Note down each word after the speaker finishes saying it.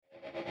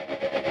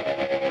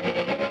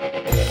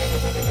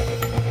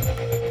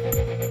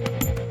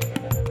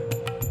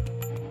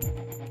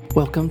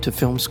Welcome to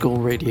Film School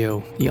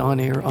Radio, the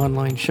on-air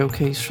online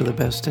showcase for the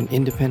best in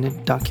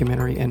independent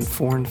documentary and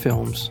foreign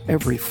films,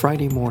 every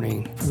Friday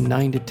morning from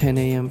 9 to 10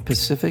 a.m.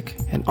 Pacific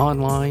and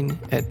online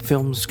at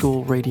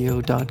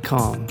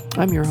filmschoolradio.com.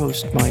 I'm your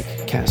host,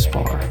 Mike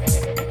Kaspar.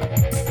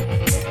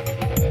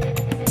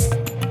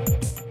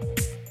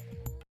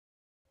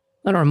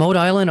 On a remote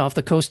island off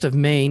the coast of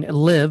Maine,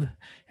 Liv,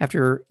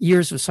 after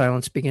years of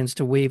silence, begins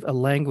to weave a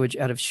language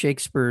out of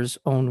Shakespeare's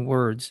own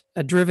words.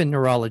 A driven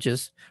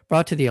neurologist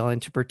brought to the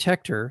island to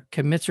protect her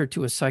commits her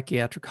to a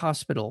psychiatric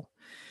hospital.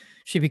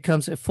 She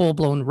becomes a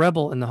full-blown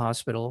rebel in the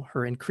hospital.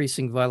 Her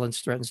increasing violence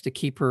threatens to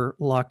keep her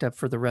locked up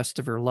for the rest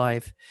of her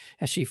life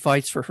as she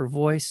fights for her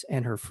voice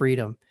and her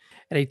freedom.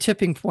 At a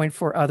tipping point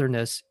for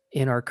otherness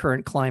in our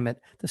current climate,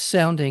 The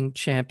Sounding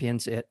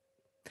champions it.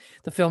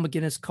 The film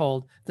again is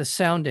called The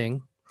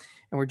Sounding,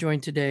 and we're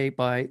joined today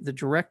by the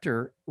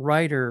director,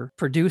 writer,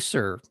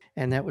 producer,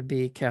 and that would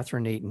be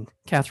Catherine Eaton.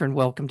 Catherine,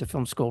 welcome to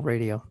Film School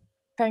Radio.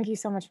 Thank you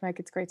so much, Mike.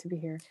 It's great to be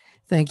here.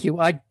 Thank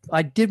you.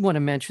 I did want to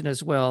mention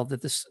as well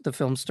that the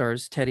film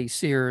stars Teddy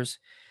Sears,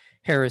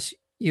 Harris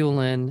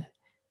Yulin,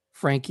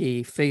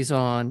 Frankie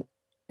Faison,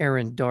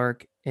 Aaron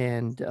Dark,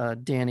 and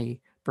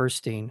Danny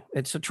Burstein.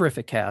 It's a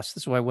terrific cast.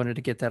 That's why I wanted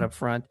to get that up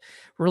front.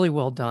 Really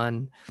well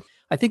done.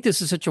 I think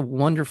this is such a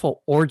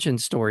wonderful origin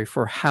story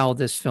for how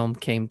this film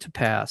came to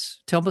pass.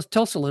 Tell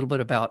us a little bit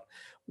about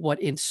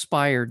what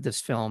inspired this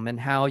film and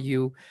how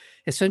you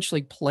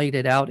essentially played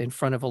it out in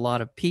front of a lot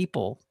of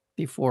people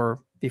before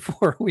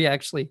we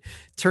actually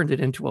turned it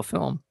into a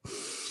film.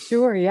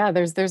 Sure. Yeah.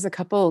 There's a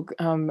couple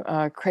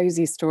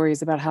crazy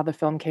stories about how the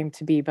film came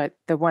to be, but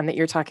the one that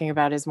you're talking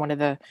about is one of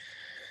the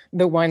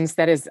ones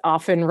that is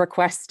often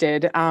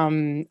requested.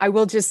 I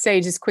will just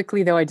say, just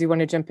quickly though, I do want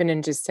to jump in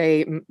and just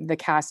say the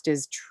cast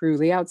is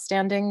truly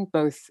outstanding,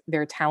 both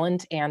their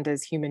talent and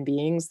as human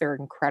beings. They're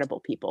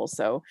incredible people.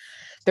 So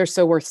they're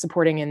so worth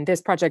supporting in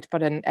this project,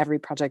 but in every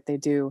project they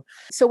do.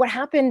 So what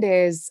happened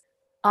is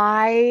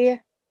I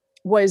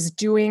was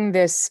doing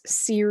this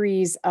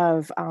series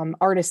of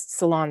artist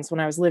salons when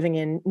I was living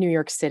in New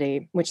York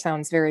City, which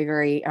sounds very,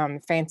 very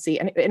fancy,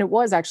 and it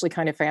was actually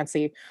kind of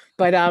fancy,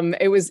 but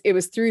it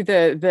was through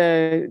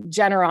the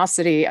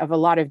generosity of a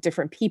lot of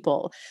different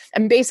people.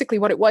 And basically,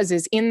 what it was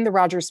is in the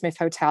Roger Smith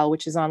Hotel,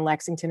 which is on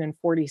Lexington and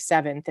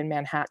 47th in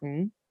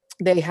Manhattan,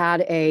 they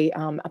had a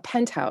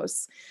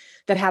penthouse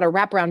that had a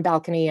wraparound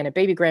balcony and a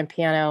baby grand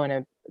piano and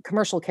a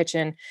commercial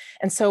kitchen.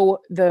 And so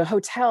the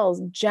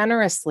hotel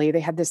generously, they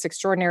had this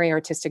extraordinary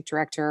artistic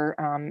director,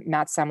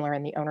 Matt Semler,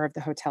 and the owner of the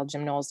hotel,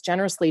 Jim Knowles,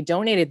 generously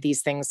donated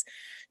these things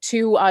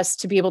to us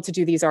to be able to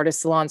do these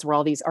artist salons where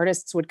all these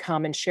artists would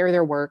come and share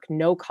their work,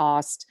 no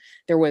cost.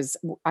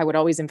 I would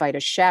always invite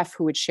a chef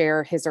who would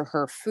share his or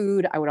her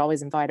food. I would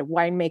always invite a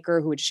winemaker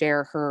who would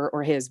share her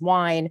or his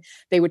wine.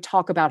 They would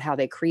talk about how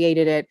they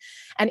created it.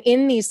 And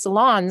in these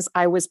salons,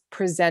 I was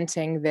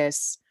presenting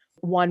this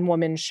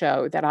one-woman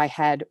show that I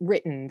had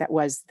written that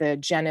was the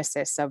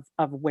genesis of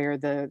where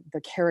the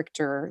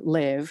character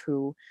Liv,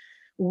 who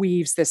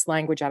weaves this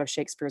language out of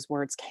Shakespeare's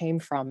words, came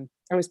from.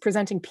 I was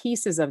presenting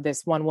pieces of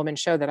this one-woman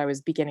show that I was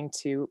beginning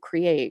to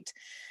create.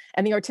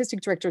 And the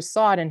artistic director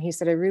saw it and he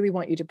said, I really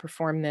want you to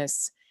perform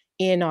this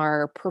in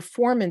our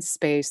performance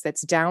space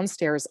that's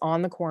downstairs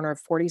on the corner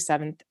of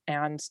 47th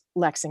and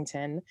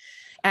Lexington.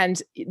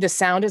 And the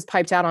sound is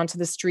piped out onto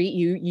the street.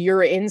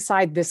 You're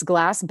inside this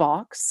glass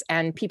box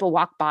and people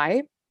walk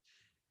by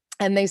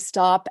and they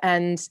stop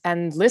and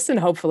listen,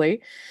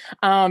 hopefully.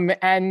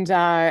 And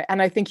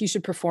I think you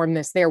should perform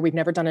this there. We've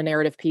never done a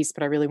narrative piece,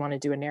 but I really want to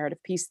do a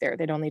narrative piece there.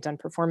 They'd only done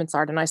performance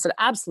art. And I said,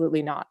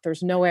 absolutely not.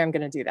 There's no way I'm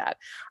going to do that.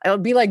 It'll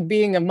be like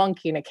being a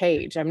monkey in a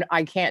cage.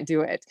 I can't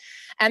do it.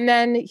 And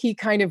then he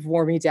kind of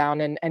wore me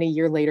down. And a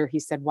year later, he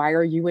said, why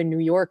are you in New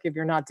York if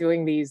you're not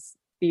doing these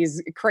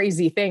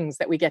crazy things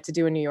that we get to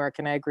do in New York?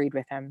 And I agreed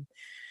with him.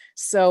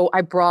 So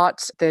I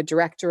brought the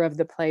director of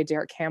the play,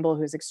 Derek Campbell,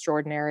 who's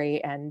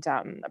extraordinary, and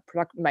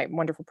my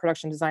wonderful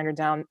production designer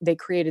down. They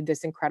created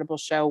this incredible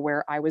show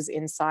where I was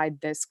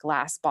inside this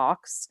glass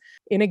box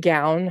in a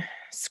gown,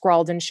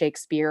 scrawled in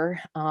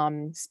Shakespeare,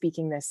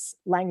 speaking this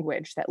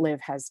language that Liv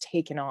has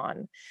taken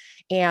on.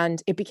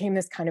 And it became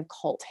this kind of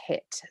cult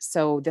hit.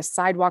 So the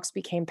sidewalks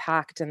became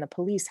packed and the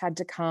police had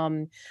to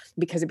come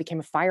because it became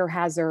a fire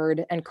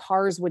hazard, and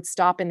cars would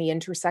stop in the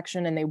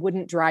intersection and they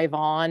wouldn't drive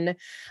on.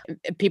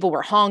 People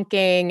were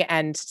honking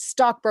and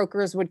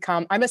stockbrokers would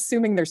come. I'm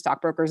assuming they're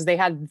stockbrokers. They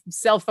had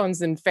cell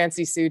phones and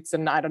fancy suits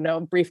and I don't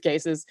know,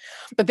 briefcases,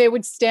 but they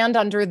would stand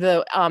under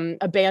the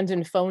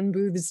abandoned phone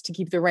booths to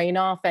keep the rain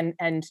off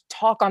and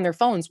talk on their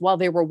phones while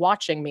they were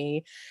watching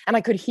me. And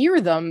I could hear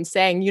them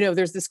saying,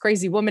 there's this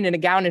crazy woman in a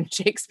gown and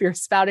Shakespeare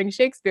spouting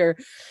Shakespeare.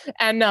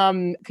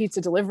 And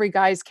pizza delivery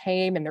guys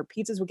came and their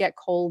pizzas would get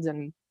cold,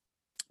 and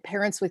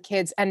parents with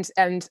kids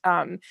and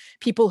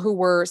people who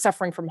were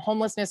suffering from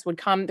homelessness would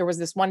come. There was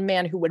this one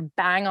man who would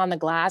bang on the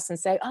glass and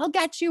say, I'll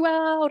get you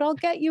out. I'll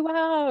get you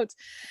out.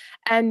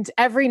 And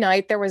every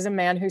night there was a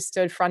man who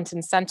stood front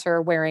and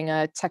center wearing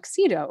a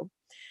tuxedo.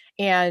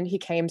 And he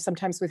came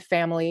sometimes with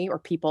family or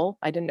people.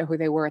 I didn't know who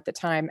they were at the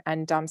time.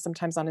 And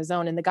sometimes on his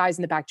own. And the guys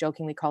in the back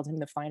jokingly called him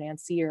the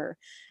financier.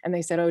 And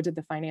they said, "Oh, did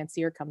the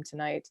financier come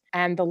tonight?"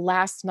 And the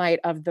last night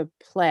of the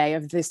play,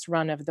 of this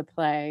run of the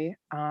play,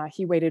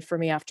 he waited for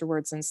me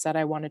afterwards and said,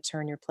 "I want to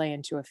turn your play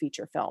into a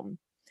feature film."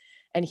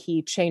 And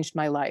he changed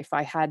my life.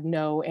 I had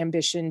no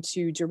ambition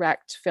to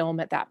direct film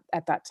at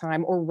that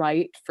time or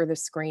write for the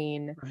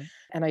screen. Right.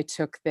 And I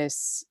took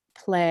this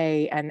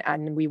play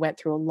and we went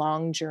through a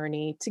long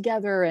journey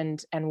together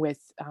and with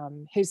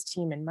his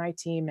team and my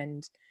team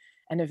and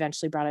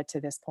eventually brought it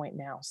to this point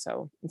now.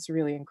 So it's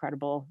really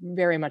incredible.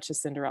 Very much a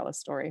Cinderella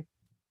story.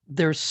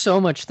 There's so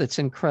much that's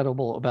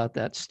incredible about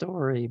that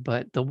story,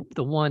 but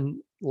the one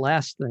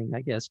last thing,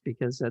 I guess,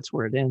 because that's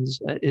where it ends,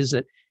 is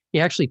that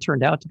he actually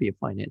turned out to be a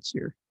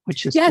financier,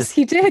 which is Yes,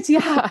 he did.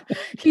 Yeah,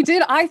 he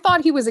did. I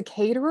thought he was a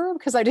caterer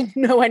because I didn't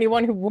know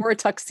anyone who wore a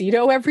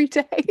tuxedo every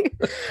day.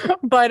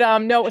 But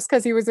no, it was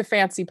because he was a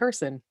fancy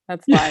person.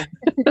 That's why.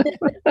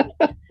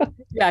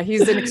 Yeah,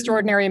 he's an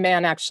extraordinary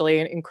man, actually,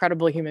 an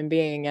incredible human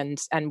being, and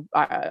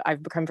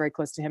I've become very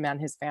close to him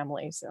and his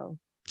family.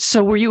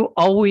 So were you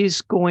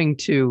always going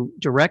to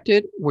direct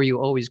it? Were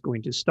you always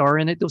going to star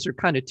in it? Those are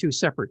kind of two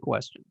separate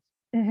questions.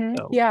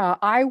 So. Yeah,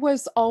 I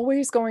was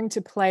always going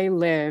to play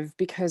Liv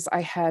because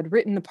I had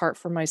written the part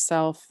for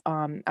myself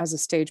as a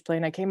stage play,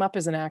 and I came up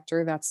as an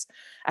actor. That's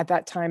at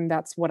that time,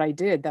 that's what I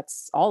did.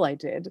 That's all I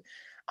did,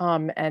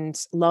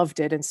 and loved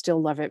it and still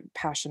love it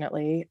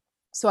passionately.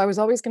 So I was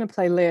always going to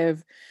play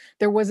Liv.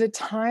 There was a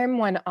time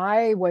when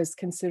I was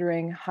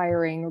considering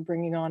hiring or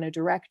bringing on a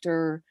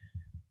director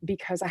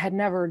because I had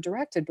never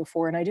directed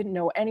before and I didn't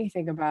know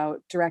anything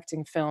about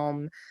directing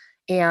film.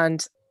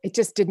 And it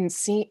just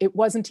it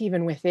wasn't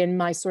even within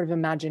my sort of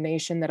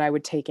imagination that I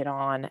would take it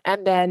on.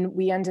 And then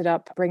we ended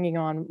up bringing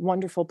on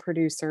wonderful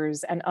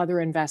producers and other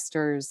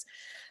investors.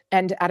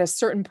 And at a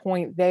certain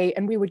point,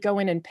 we would go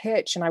in and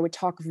pitch, and I would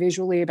talk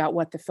visually about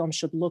what the film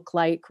should look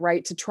like,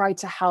 right? To try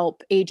to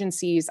help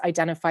agencies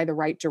identify the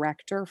right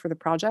director for the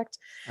project.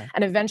 Right.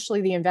 And eventually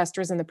the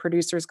investors and the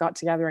producers got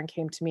together and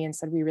came to me and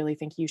said, "We really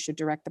think you should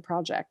direct the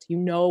project. You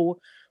know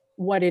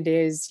what it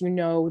is, you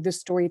know the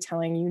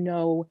storytelling, you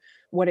know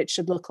what it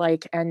should look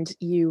like, and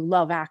you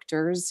love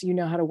actors, you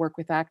know how to work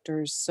with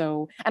actors."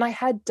 So, and I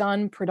had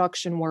done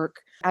production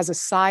work as a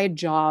side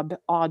job.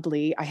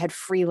 Oddly, I had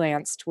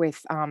freelanced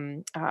with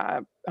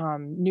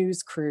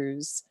news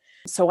crews.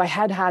 So I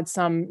had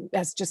some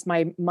as just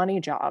my money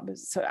job,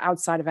 so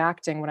outside of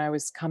acting when I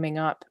was coming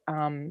up.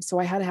 So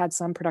I had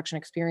some production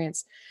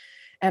experience,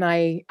 and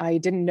I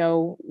didn't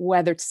know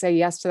whether to say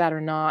yes to that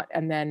or not.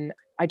 And then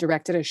I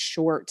directed a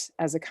short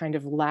as a kind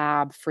of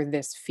lab for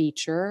this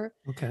feature.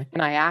 Okay.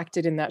 And I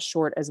acted in that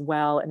short as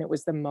well. And it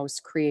was the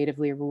most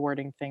creatively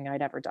rewarding thing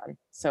I'd ever done.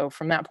 So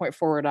from that point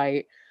forward,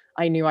 I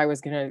knew I was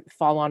going to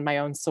fall on my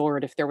own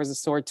sword if there was a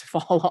sword to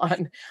fall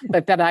on,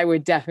 but that I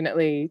would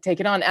definitely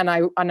take it on. And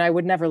I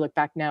would never look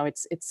back now.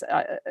 It's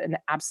an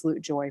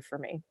absolute joy for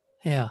me.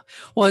 Yeah.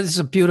 Well, it's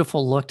a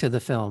beautiful look to the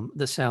film,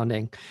 the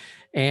sounding.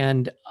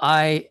 And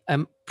I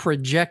am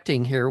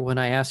projecting here when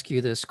I ask you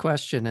this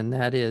question, and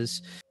that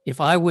is, if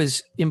I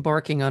was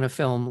embarking on a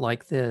film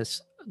like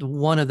this,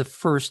 one of the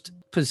first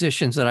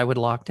positions that I would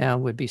lock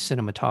down would be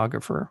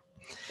cinematographer.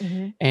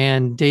 Mm-hmm.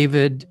 And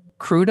David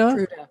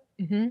Kruta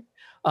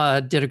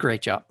Mm-hmm. did a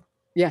great job.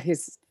 Yeah,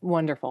 he's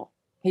wonderful.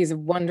 He's a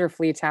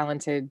wonderfully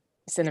talented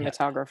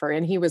cinematographer. Yeah.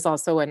 And he was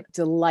also a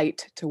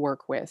delight to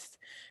work with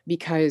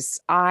because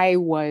I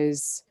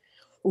was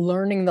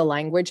learning the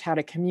language, how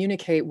to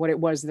communicate what it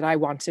was that I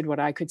wanted, what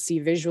I could see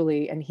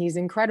visually. And he's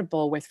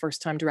incredible with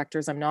first-time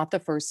directors. I'm not the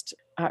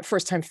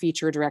first-time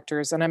feature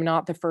directors, and I'm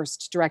not the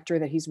first director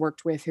that he's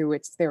worked with who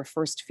it's their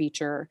first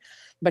feature,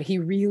 but he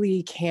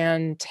really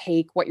can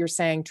take what you're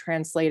saying,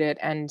 translate it,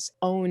 and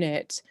own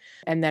it,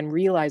 and then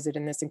realize it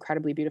in this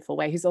incredibly beautiful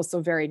way. He's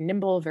also very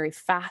nimble, very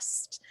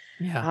fast.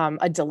 Yeah.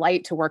 A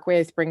delight to work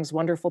with, brings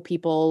wonderful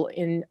people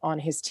in on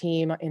his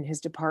team, in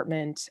his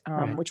department,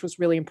 Right. which was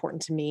really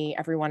important to me.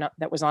 Everyone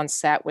that was on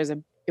set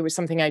it was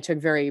something I took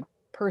very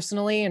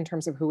personally in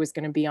terms of who was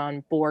going to be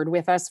on board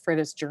with us for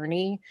this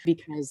journey,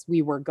 because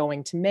we were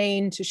going to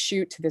Maine to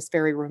shoot to this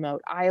very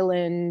remote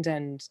island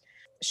and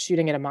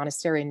shooting at a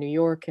monastery in New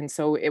York. And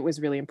so it was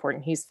really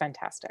important. He's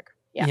fantastic.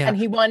 Yeah. And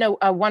he won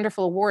a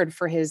wonderful award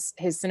for his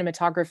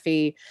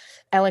cinematography.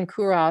 Ellen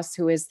Kuras,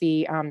 who is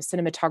the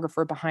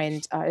cinematographer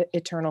behind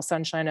Eternal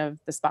Sunshine of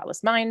the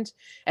Spotless Mind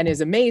and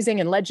is amazing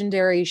and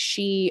legendary,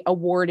 she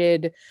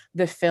awarded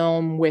the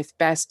film with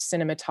best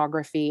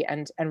cinematography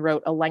and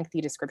wrote a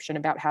lengthy description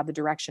about how the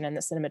direction and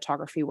the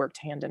cinematography worked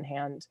hand in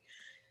hand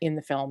in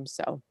the film.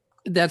 So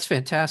that's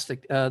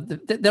fantastic.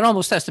 That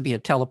almost has to be a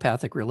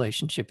telepathic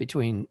relationship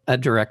between a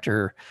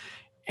director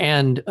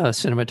and a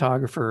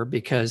cinematographer,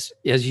 because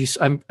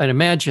I'd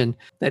imagine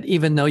that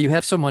even though you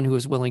have someone who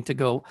is willing to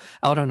go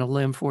out on a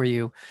limb for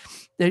you,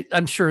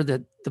 I'm sure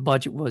that the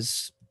budget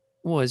was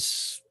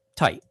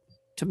tight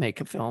to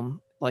make a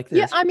film like this.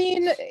 Yeah, I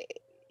mean,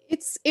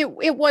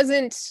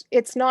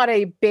 It's not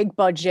a big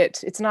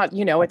budget. It's not,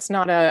 it's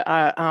not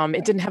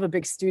it didn't have a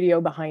big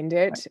studio behind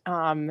it.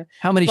 How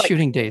many but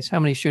shooting days? How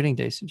many shooting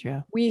days did you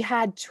have? we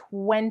had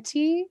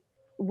 20.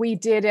 We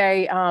did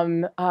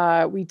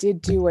we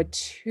did do a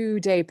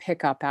 2-day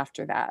pickup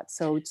after that.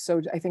 So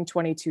I think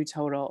 22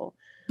 total.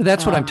 But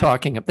that's what I'm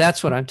talking about.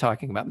 That's what I'm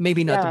talking about.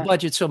 Maybe not the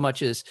budget so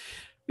much as,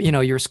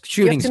 your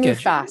shooting schedule. Move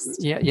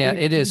fast. Yeah,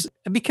 it is,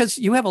 because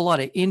you have a lot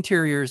of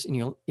interiors and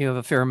you have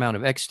a fair amount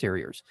of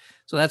exteriors.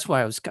 So that's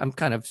why I'm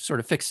kind of sort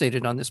of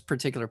fixated on this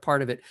particular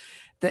part of it.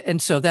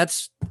 And so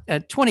that's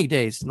at 20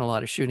 days and a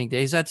lot of shooting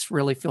days. That's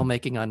really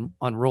filmmaking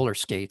on roller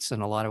skates in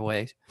a lot of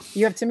ways.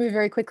 You have to move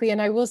very quickly.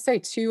 And I will say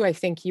too, I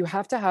think you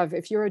have to have,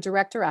 if you're a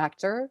director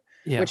actor,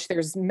 which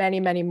there's many,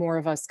 many more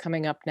of us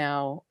coming up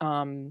now.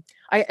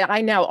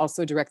 I now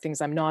also direct things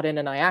I'm not in,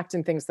 and I act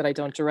in things that I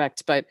don't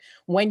direct. But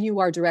when you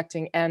are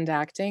directing and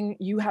acting,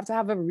 you have to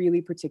have a really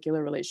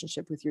particular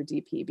relationship with your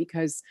DP,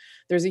 because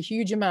there's a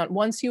huge amount,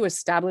 once you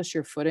establish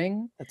your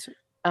footing, That's it.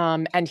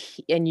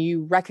 And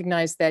you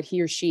recognize that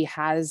he or she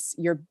has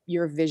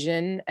your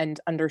vision and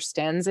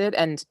understands it,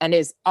 and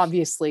is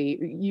obviously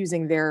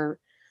using their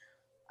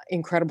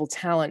incredible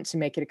talent to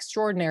make it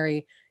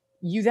extraordinary,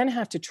 you then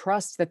have to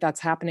trust that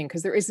that's happening,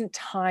 because there isn't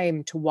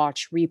time to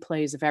watch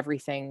replays of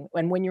everything.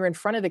 And when you're in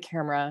front of the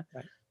camera,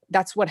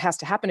 that's what has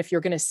to happen. If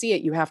you're going to see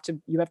it, you have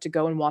to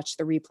go and watch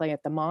the replay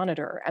at the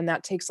monitor, and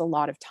that takes a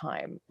lot of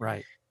time.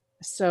 Right.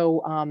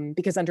 So,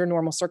 because under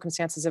normal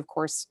circumstances, of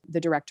course, the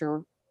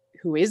director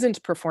who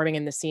isn't performing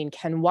in the scene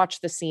can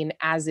watch the scene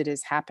as it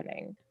is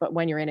happening. But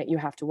when you're in it, you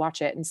have to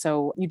watch it. And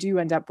so you do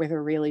end up with a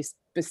really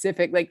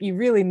specific, you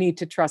really need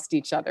to trust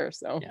each other.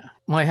 So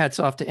my hat's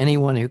off to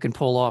anyone who can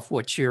pull off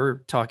what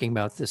you're talking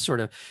about, this sort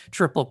of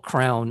triple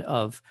crown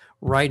of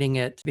writing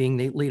it, being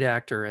the lead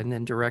actor, and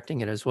then directing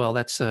it as well.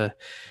 It's an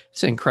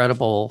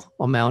incredible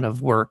amount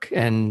of work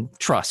and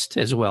trust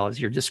as well,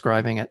 as you're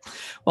describing it.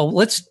 Well,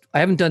 I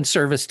haven't done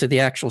service to the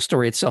actual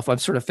story itself. I'm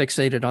sort of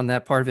fixated on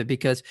that part of it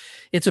because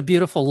it's a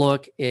beautiful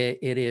look. It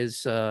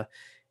is,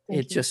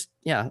 there's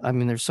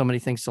so many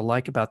things to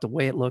like about the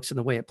way it looks and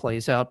the way it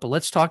plays out. But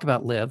let's talk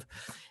about Liv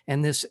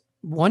and this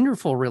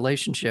wonderful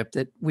relationship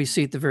that we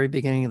see at the very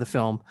beginning of the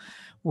film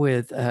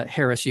with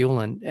Harris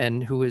Yulin,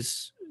 and who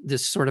is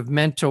this sort of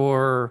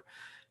mentor,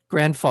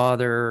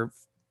 grandfather.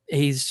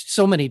 He's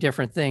so many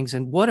different things.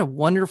 And what a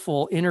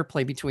wonderful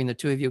interplay between the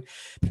two of you,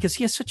 because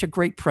he has such a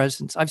great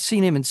presence. I've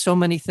seen him in so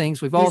many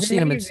things. We've all seen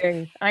him.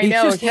 I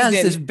know. He just has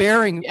this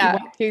bearing. Yeah,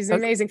 he's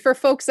amazing. For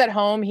folks at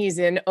home, he's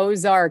in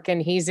Ozark,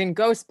 and he's in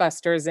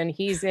Ghostbusters, and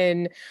he's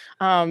in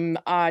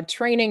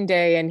Training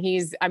Day. And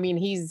he's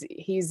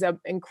an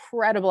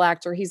incredible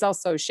actor. He's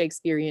also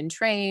Shakespearean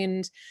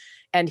trained,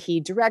 and he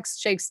directs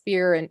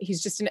Shakespeare, and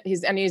he's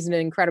an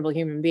incredible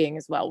human being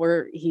as well.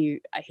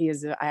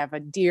 I have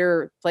a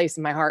dear place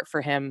in my heart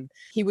for him.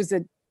 He was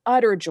an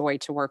utter joy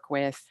to work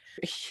with,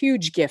 a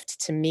huge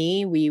gift to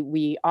me.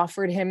 We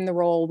offered him the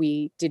role.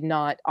 We did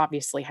not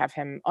obviously have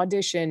him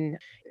audition,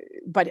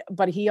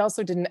 but he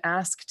also didn't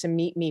ask to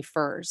meet me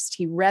first.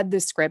 He read the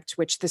script,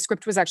 which the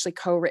script was actually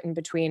co-written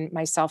between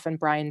myself and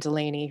Brian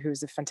Delaney,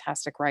 who's a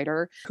fantastic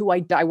writer, who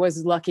I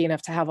was lucky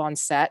enough to have on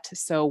set.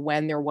 So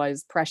when there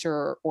was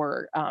pressure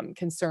or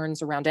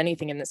concerns around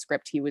anything in the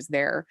script, he was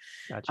there.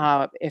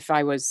 Gotcha. If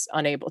I was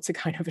unable to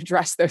kind of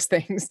address those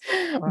things.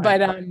 Right.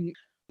 But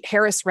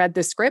Harris read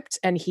the script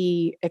and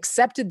he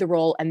accepted the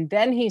role. And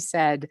then he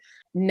said,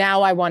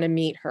 now I want to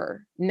meet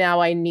her.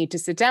 Now I need to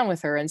sit down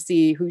with her and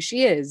see who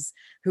she is,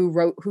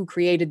 who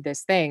created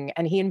this thing.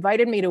 And he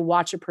invited me to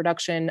watch a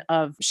production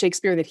of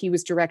Shakespeare that he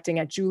was directing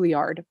at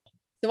Juilliard.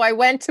 So I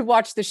went to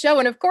watch the show.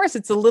 And of course,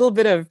 it's a little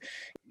bit of,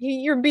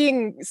 you're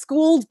being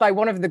schooled by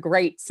one of the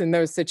greats in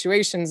those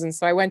situations. And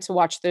so I went to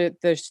watch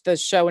the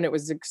show, and it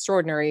was an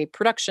extraordinary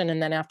production.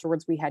 And then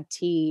afterwards we had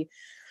tea.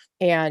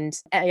 And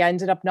I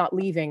ended up not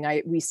leaving.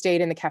 We stayed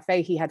in the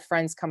cafe. He had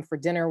friends come for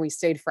dinner. We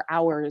stayed for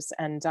hours.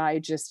 And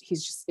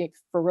he's just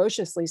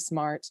ferociously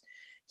smart.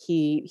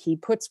 He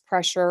puts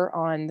pressure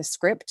on the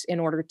script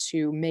in order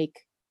to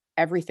make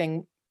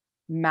everything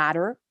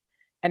matter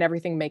and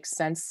everything makes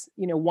sense.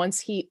 Once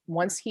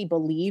he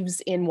believes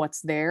in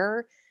what's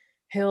there,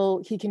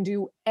 he can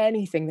do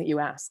anything that you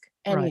ask,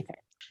 anything. Right.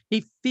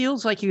 He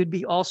feels like he would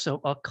be also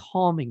a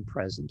calming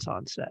presence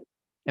on set.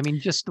 I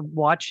mean, just to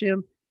watch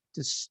him,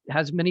 just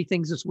has many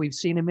things as we've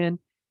seen him in.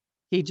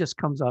 He just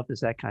comes off as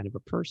that kind of a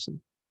person.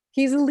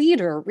 He's a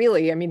leader,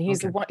 really. I mean,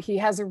 he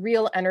has a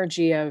real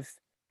energy of,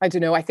 I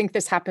don't know, I think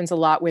this happens a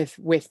lot with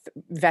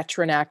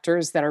veteran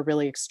actors that are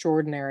really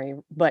extraordinary,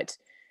 but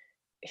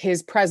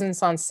his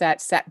presence on set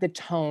set the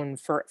tone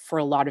for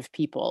a lot of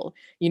people,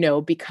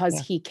 because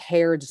he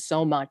cared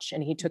so much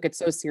and he took it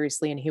so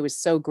seriously, and he was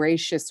so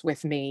gracious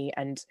with me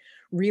and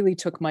really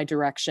took my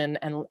direction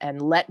and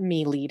let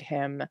me lead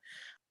him,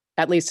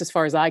 at least as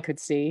far as I could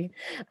see.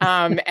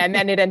 And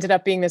then it ended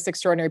up being this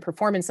extraordinary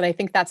performance. And I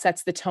think that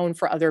sets the tone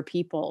for other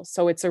people.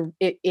 So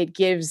it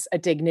gives a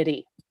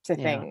dignity to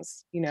Yeah.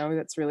 things, you know,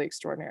 that's really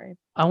extraordinary.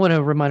 I want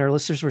to remind our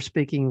listeners we're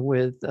speaking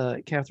with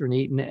Catherine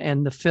Eaton,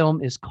 and the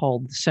film is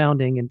called The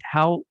Sounding. And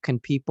how can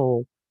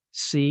people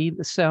see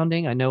The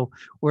Sounding? I know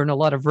we're in a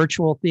lot of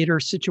virtual theater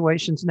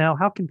situations now.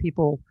 How can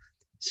people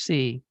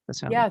see The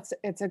Sounding? Yeah,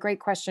 it's a great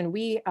question.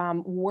 We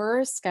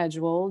were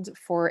scheduled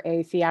for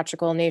a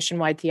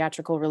nationwide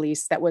theatrical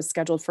release that was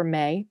scheduled for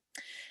May.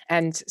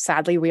 And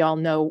sadly, we all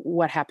know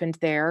what happened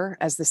there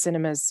as the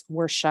cinemas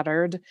were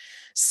shuttered.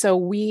 So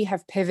we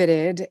have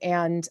pivoted,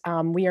 and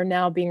we are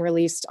now being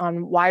released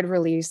on wide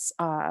release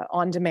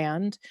on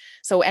demand.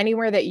 So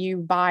anywhere that you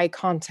buy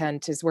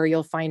content is where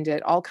you'll find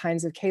it. All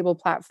kinds of cable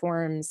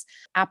platforms,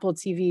 Apple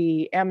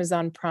TV,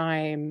 Amazon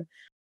Prime,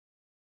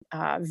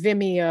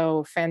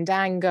 Vimeo,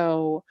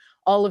 Fandango,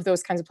 all of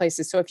those kinds of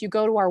places. So if you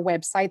go to our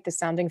website,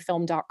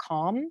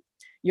 thesoundingfilm.com,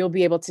 you'll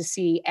be able to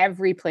see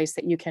every place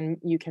that you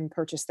can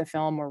purchase the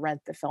film or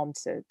rent the film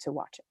to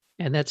watch it.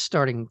 And that's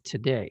starting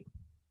today.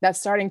 That's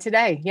starting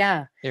today.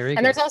 Yeah. There you And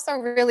go. there's also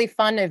really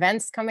fun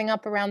events coming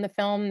up around the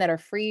film that are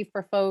free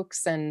for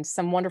folks, and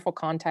some wonderful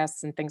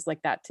contests and things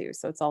like that too.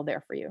 So it's all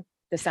there for you.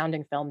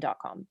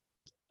 Thesoundingfilm.com.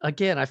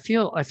 Again, I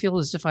feel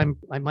as if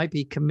I might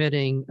be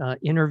committing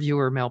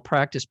interviewer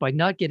malpractice by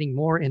not getting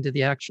more into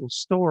the actual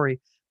story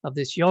of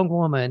this young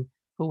woman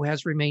who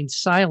has remained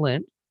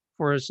silent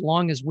for as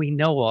long as we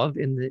know of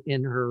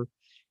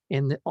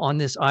on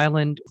this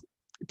island.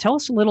 Tell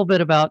us a little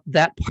bit about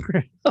that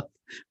part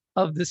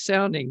of The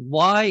Sounding,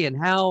 why and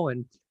how,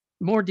 and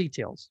more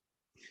details.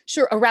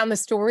 Sure. Around the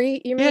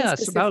story, you mean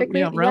Yes, about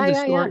specifically? around the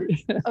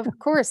story. Of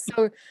course.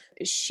 So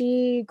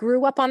she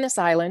grew up on this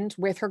island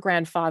with her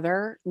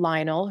grandfather,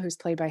 Lionel, who's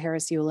played by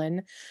Harris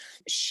Yulin.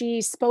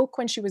 She spoke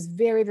when she was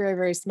very, very,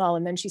 very small,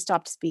 and then she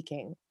stopped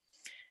speaking.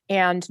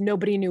 And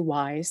nobody knew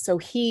why. So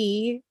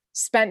he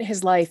spent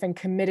his life and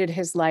committed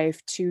his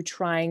life to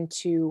trying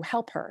to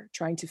help her,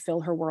 trying to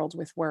fill her world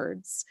with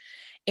words.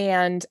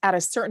 And at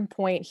a certain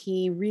point,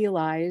 he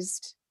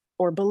realized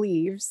or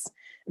believes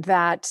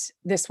that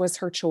this was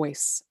her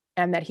choice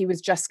and that he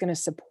was just going to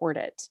support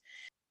it.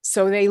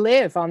 So they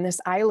live on this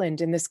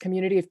island in this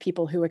community of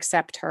people who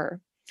accept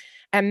her.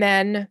 And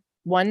then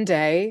one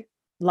day,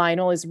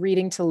 Lionel is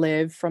reading to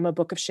Liv from a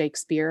book of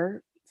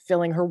Shakespeare,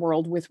 filling her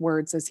world with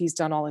words as he's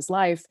done all his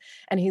life,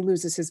 and he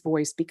loses his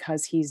voice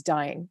because he's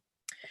dying.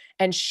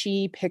 And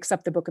she picks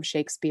up the book of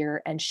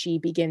Shakespeare and she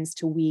begins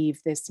to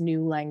weave this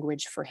new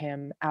language for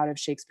him out of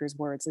Shakespeare's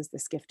words as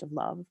this gift of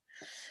love.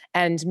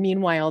 And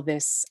meanwhile,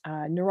 this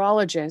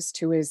neurologist,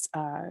 who is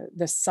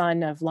the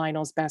son of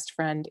Lionel's best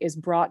friend, is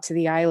brought to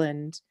the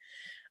island.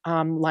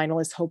 Lionel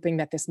is hoping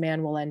that this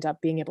man will end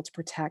up being able to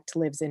protect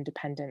Liv's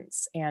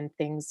independence, and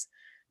things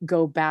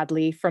go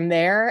badly from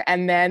there.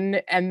 And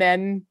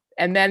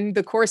then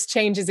the course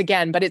changes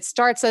again, but it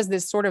starts as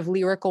this sort of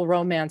lyrical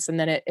romance, and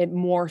then it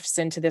morphs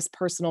into this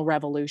personal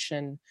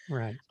revolution.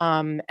 Right.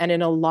 And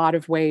in a lot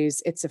of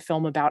ways, it's a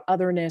film about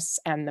otherness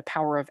and the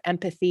power of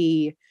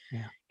empathy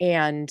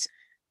and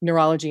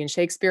neurology and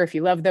Shakespeare, if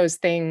you love those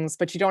things,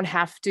 but you don't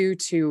have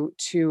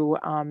to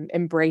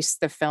embrace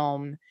the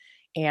film.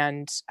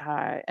 And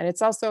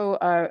it's also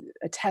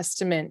a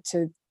testament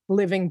to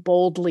living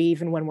boldly,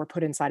 even when we're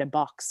put inside a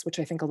box, which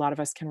I think a lot of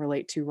us can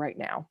relate to right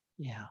now.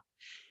 Yeah.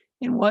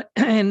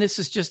 And this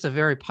is just a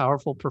very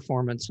powerful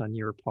performance on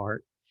your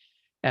part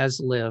as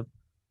Liv,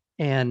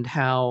 and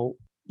how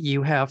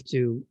you have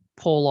to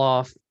pull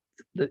off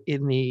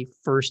in the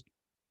first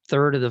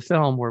third of the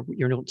film where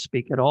you don't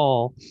speak at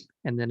all.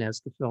 And then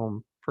as the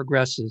film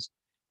progresses,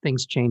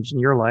 things change in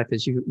your life,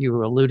 as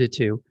you alluded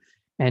to,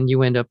 and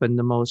you end up in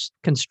the most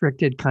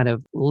constricted kind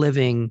of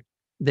living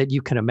that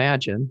you can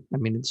imagine. I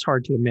mean, it's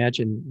hard to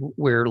imagine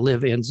where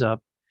Liv ends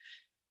up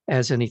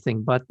as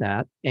anything but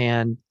that.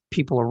 And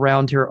people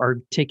around her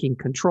are taking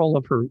control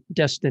of her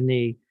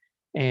destiny,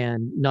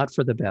 and not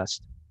for the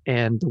best.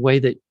 And the way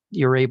that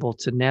you're able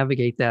to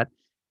navigate that,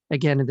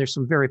 again, and there's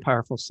some very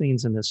powerful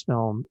scenes in this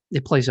film.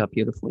 It plays out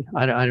beautifully.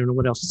 I don't know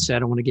what else to say. I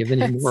don't want to give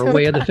any more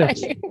away of the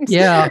film.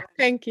 Yeah.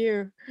 Thank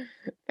you.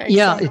 Thanks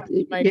Yeah. so much,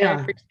 Mike. I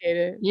appreciate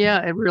it.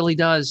 Yeah, it really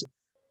does.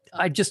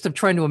 I just am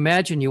trying to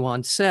imagine you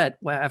on set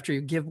after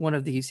you give one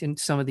of these, in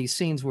some of these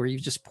scenes where you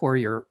just pour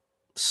your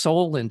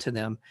soul into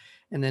them,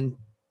 and then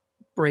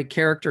break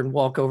character and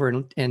walk over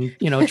and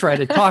try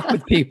to talk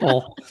with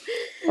people.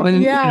 I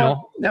mean,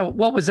 now,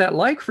 what was that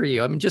like for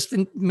you? I mean, just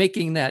in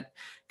making that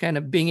kind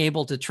of being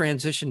able to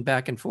transition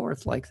back and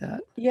forth like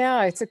that.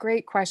 Yeah, it's a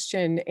great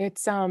question.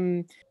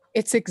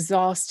 It's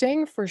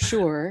exhausting for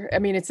sure. I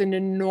mean, it's an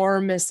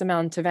enormous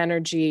amount of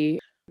energy.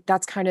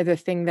 That's kind of the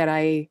thing that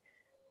I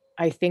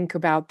think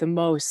about the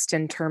most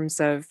in terms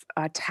of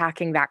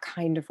attacking that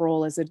kind of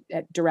role as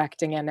at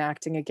directing and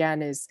acting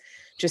again, is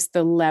just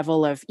the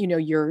level of,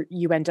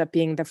 you end up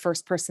being the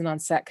first person on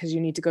set because you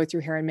need to go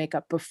through hair and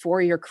makeup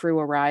before your crew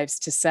arrives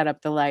to set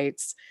up the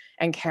lights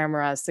and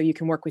cameras, so you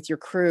can work with your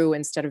crew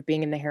instead of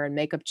being in the hair and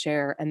makeup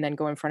chair and then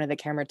go in front of the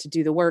camera to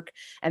do the work.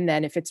 And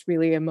then if it's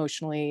really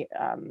emotionally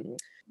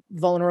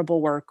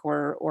vulnerable work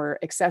or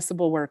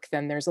accessible work,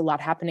 then there's a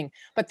lot happening.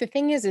 But the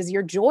thing is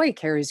your joy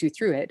carries you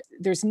through it.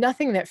 There's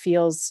nothing that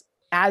feels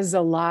as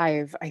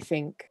alive, I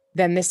think,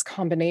 than this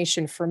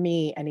combination for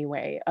me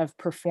anyway of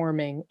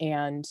performing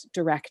and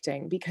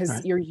directing, because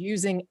Right. you're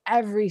using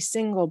every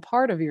single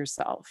part of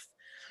yourself.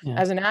 Yeah.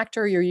 As an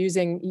actor, you use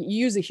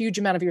a huge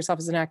amount of yourself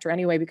as an actor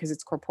anyway, because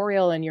it's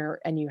corporeal, and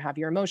you have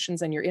your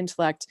emotions and your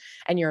intellect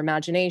and your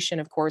imagination,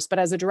 of course. But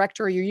as a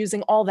director, you're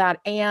using all that,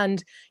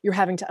 and you're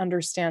having to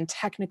understand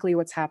technically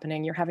what's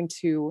happening. You're having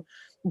to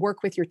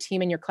work with your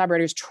team and your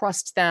collaborators,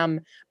 trust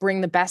them,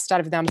 bring the best out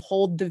of them,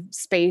 hold the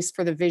space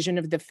for the vision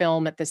of the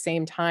film at the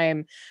same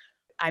time.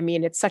 I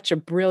mean, it's such a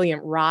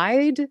brilliant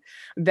ride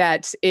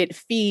that it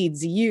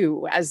feeds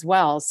you as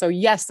well. So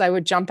yes, I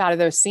would jump out of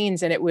those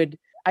scenes, and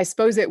I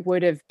suppose it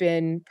would have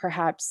been,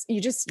 perhaps you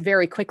just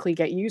very quickly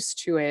get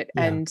used to it.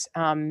 Yeah.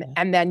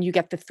 And then you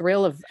get the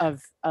thrill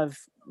of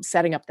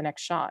setting up the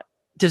next shot.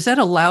 Does that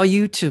allow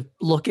you to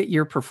look at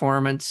your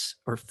performance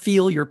or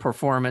feel your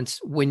performance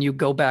when you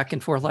go back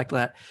and forth like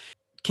that?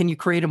 Can you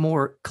create a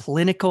more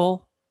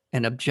clinical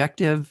and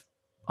objective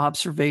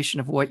observation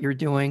of what you're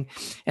doing,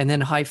 and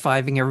then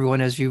high-fiving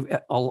everyone as you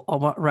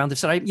all around the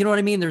set? You know what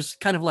I mean? There's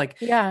kind of like,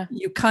 Yeah.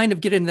 you kind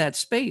of get in that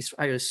space,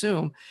 I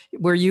assume,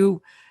 where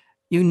you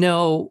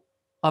know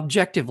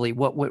objectively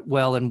what went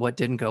well and what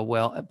didn't go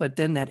well, but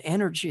then that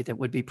energy that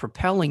would be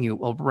propelling you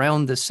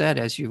around the set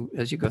as you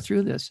go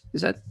through this.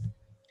 Is that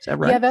Yeah,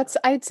 right?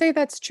 I'd say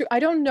that's true. I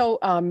don't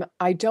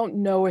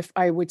know if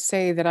I would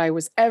say that I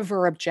was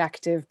ever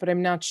objective, but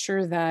I'm not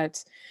sure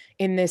that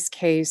in this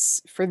case,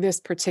 for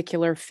this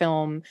particular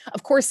film,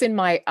 of course, in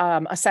my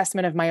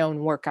assessment of my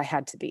own work, I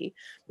had to be,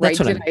 That's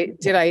right. what I Did mean. I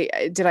did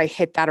I did I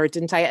hit that or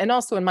didn't I? And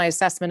also in my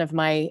assessment of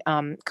my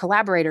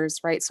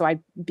collaborators, right. So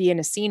I'd be in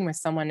a scene with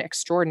someone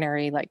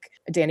extraordinary like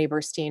Danny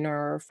Burstein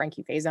or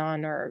Frankie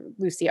Faison or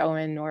Lucy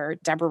Owen or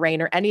Deborah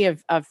Rain or any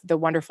of the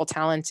wonderful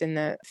talent in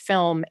the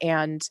film,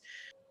 and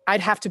I'd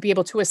have to be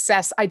able to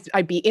assess.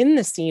 I'd be in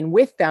the scene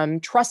with them,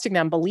 trusting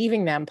them,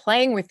 believing them,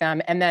 playing with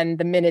them. And then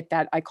the minute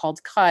that I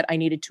called cut, I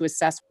needed to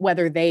assess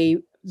whether they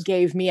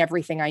gave me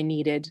everything I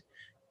needed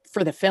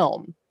for the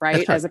film, right?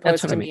 That's right. As That's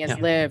opposed what I to mean. me as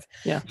Yeah. Liv.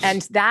 Yeah.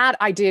 And that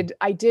I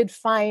did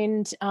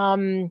find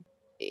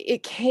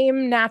it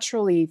came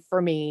naturally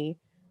for me.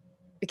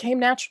 It came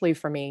naturally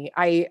for me.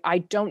 I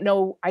don't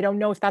know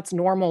if that's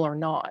normal or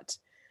not,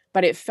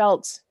 but it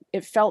felt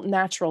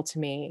natural to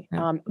me.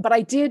 Yeah. But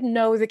I did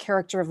know the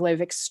character of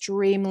Liv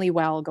extremely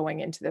well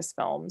going into this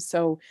film,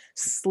 so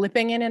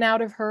slipping in and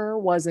out of her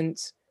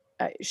wasn't.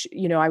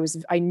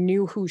 I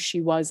knew who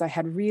she was. I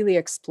had really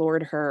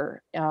explored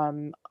her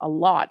a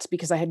lot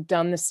because I had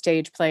done the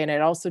stage play and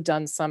I'd also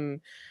done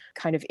some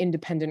kind of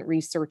independent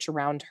research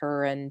around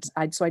her, and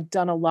I'd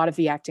done a lot of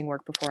the acting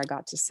work before I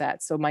got to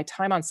set. So my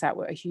time on set,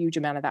 a huge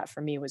amount of that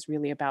for me was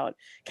really about,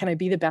 can I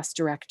be the best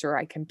director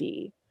I can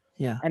be?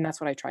 Yeah. And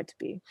that's what I tried to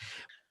be.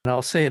 And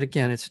I'll say it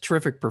again, it's a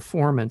terrific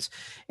performance.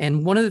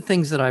 And one of the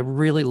things that I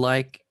really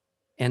like,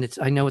 and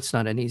I know it's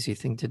not an easy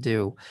thing to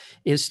do,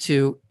 is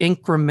to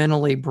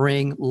incrementally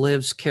bring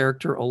Liv's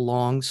character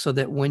along so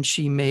that when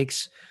she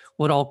makes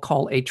what I'll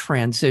call a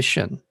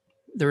transition,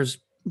 there's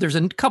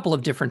a couple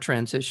of different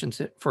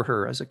transitions for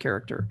her as a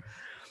character,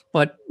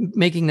 but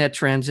making that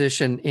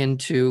transition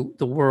into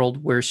the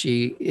world where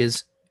she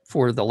is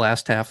for the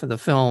last half of the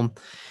film,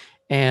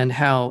 and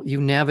how you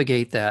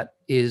navigate that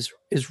is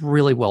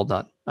really well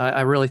done.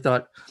 I really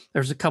thought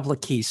there's a couple of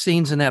key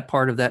scenes in that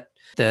part of that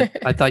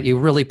I thought you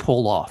really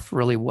pull off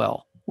really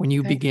well when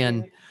you Thank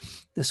begin you.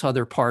 this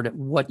other part of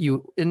what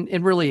you in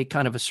really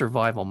kind of a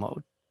survival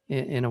mode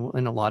in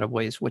a lot of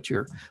ways what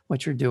you're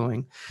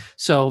doing.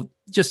 So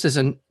just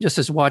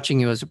as watching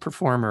you as a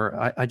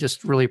performer, I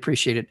just really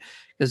appreciate it,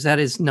 because that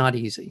is not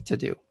easy to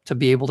do, to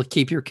be able to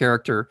keep your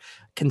character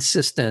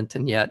consistent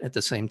and yet at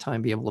the same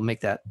time be able to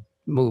make that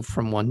move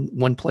from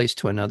one place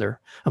to another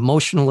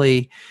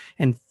emotionally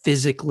and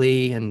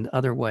physically and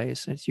other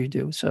ways as you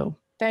do. So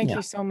Thank yeah.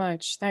 you so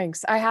much.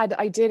 Thanks. I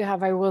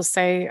will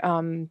say,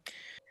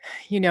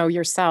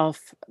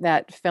 yourself,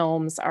 that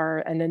films are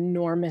an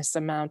enormous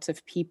amount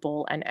of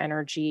people and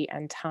energy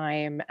and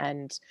time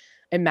and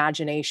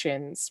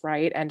imaginations,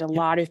 right? And a Yeah.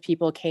 lot of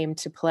people came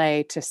to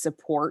play to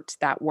support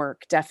that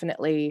work.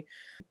 Definitely,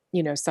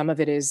 some of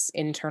it is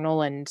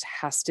internal and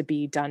has to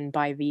be done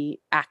by the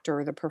actor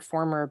or the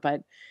performer,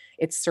 but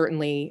it's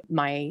certainly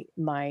my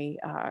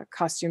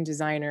costume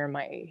designer,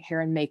 my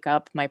hair and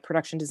makeup, my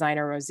production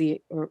designer,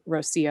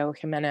 Rocio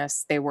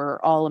Jimenez. They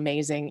were all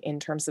amazing in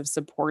terms of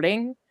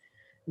supporting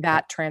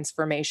that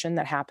transformation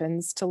that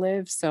happens to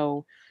Liv.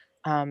 So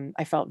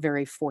I felt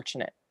very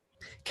fortunate.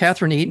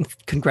 Catherine Eaton,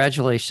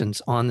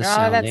 congratulations on the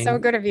Oh, that's so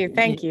sounding. good of you.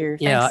 Thank you.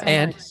 Yeah, Thanks so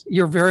and much.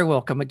 you're very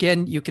welcome.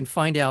 Again, you can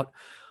find out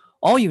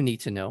all you need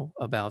to know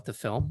about the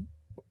film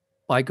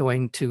by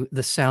going to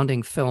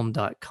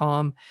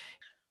thesoundingfilm.com.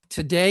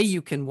 Today,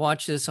 you can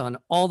watch this on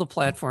all the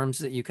platforms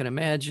that you can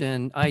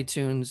imagine: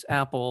 iTunes,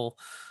 Apple,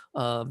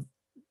 uh,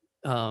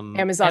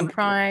 Amazon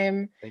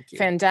Prime, thank you.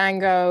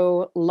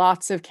 Fandango,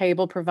 lots of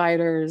cable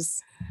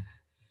providers,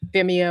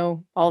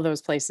 Vimeo, all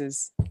those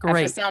places.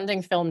 Great. At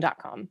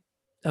thesoundingfilm.com.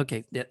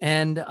 Okay.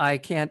 And I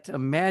can't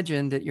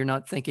imagine that you're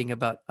not thinking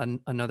about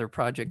another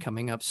project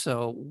coming up.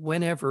 So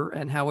whenever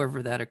and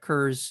however that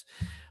occurs,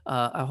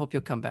 I hope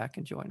you'll come back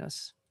and join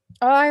us.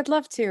 Oh, I'd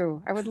love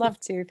to. I would love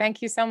to.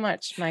 Thank you so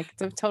much, Mike.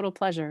 It's a total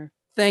pleasure.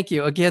 Thank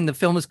you. Again, the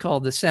film is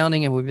called The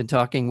Sounding, and we've been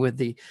talking with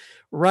the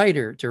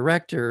writer,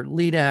 director,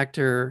 lead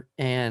actor,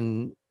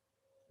 and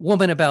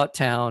woman about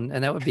town,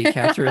 and that would be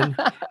Catherine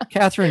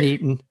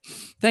Eaton.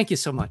 Thank you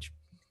so much.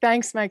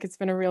 Thanks, Mike. It's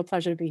been a real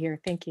pleasure to be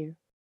here. Thank you.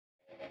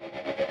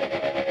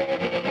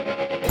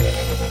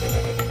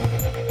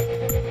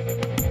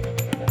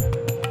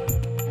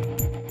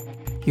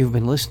 You've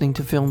been listening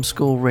to Film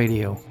School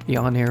Radio, the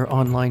on-air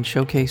online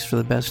showcase for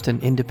the best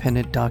in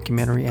independent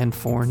documentary and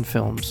foreign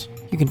films.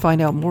 You can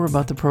find out more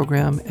about the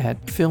program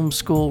at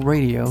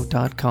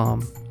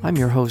filmschoolradio.com. I'm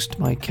your host,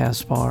 Mike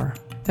Kaspar.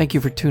 Thank you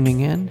for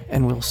tuning in,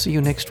 and we'll see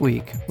you next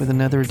week with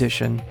another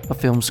edition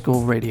of Film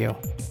School Radio.